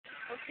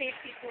paid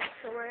people.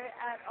 So we're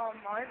at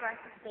Maui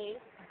Market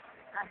Place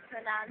at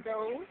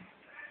Fernando's.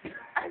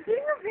 I'm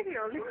doing a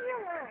video. Leave me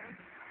alone.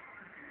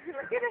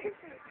 Look at it.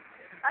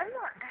 I'm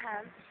not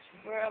asked.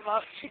 We're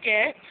about to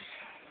get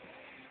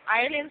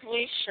Ireland's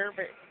Way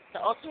sherbet,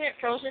 the ultimate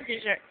frozen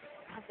dessert,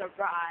 has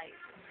arrived,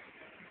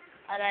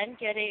 and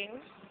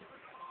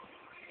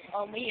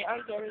we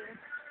are getting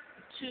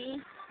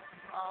two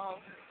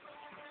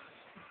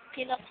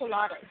peanut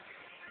coladas.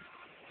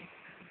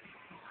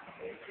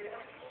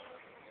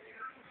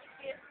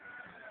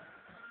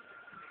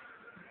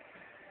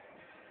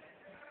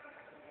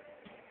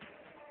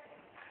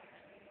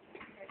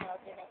 And I'll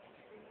get up.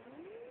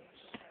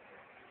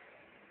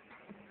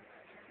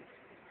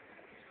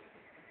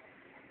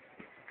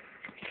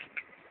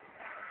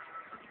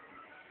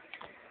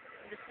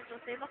 This is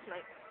what they look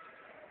like.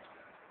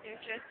 They're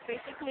just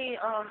basically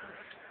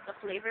the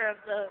flavor of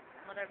the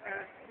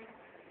whatever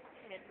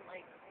in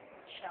like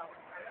shell.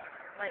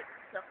 Like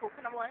the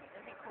coconut one, I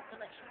think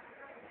coconut shell.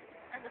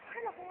 And the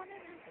pineapple one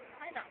is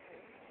pineapple.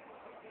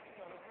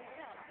 So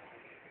yeah.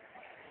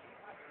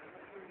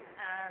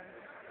 And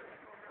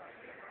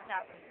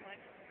that was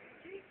like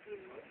this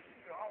is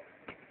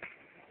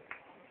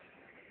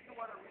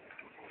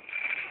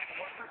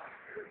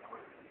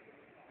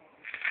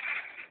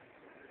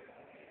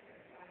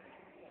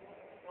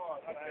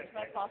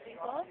my coffee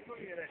sauce.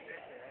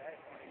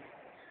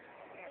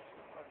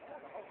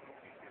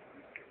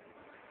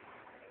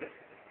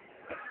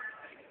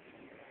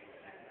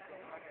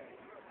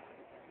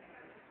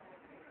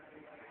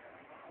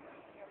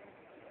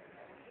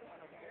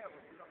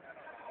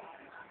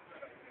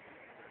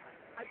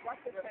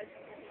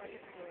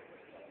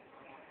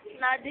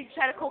 Now, did you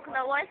try the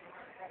coconut one?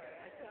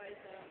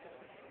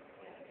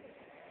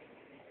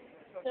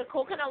 The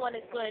coconut one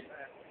is good.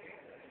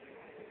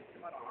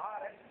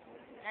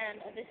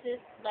 And this is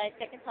my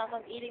second time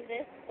I'm eating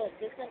this, but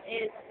this one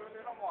is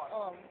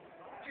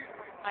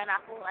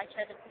pineapple. I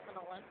tried the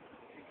coconut one.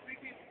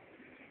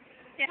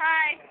 Say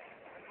hi.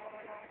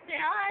 Say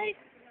hi.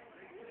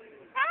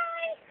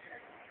 Hi.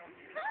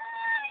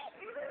 Hi.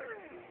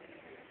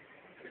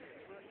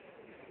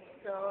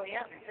 So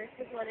yeah, this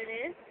is what it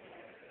is.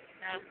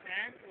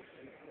 Okay.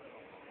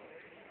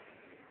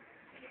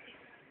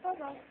 Bye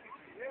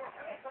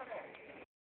bye.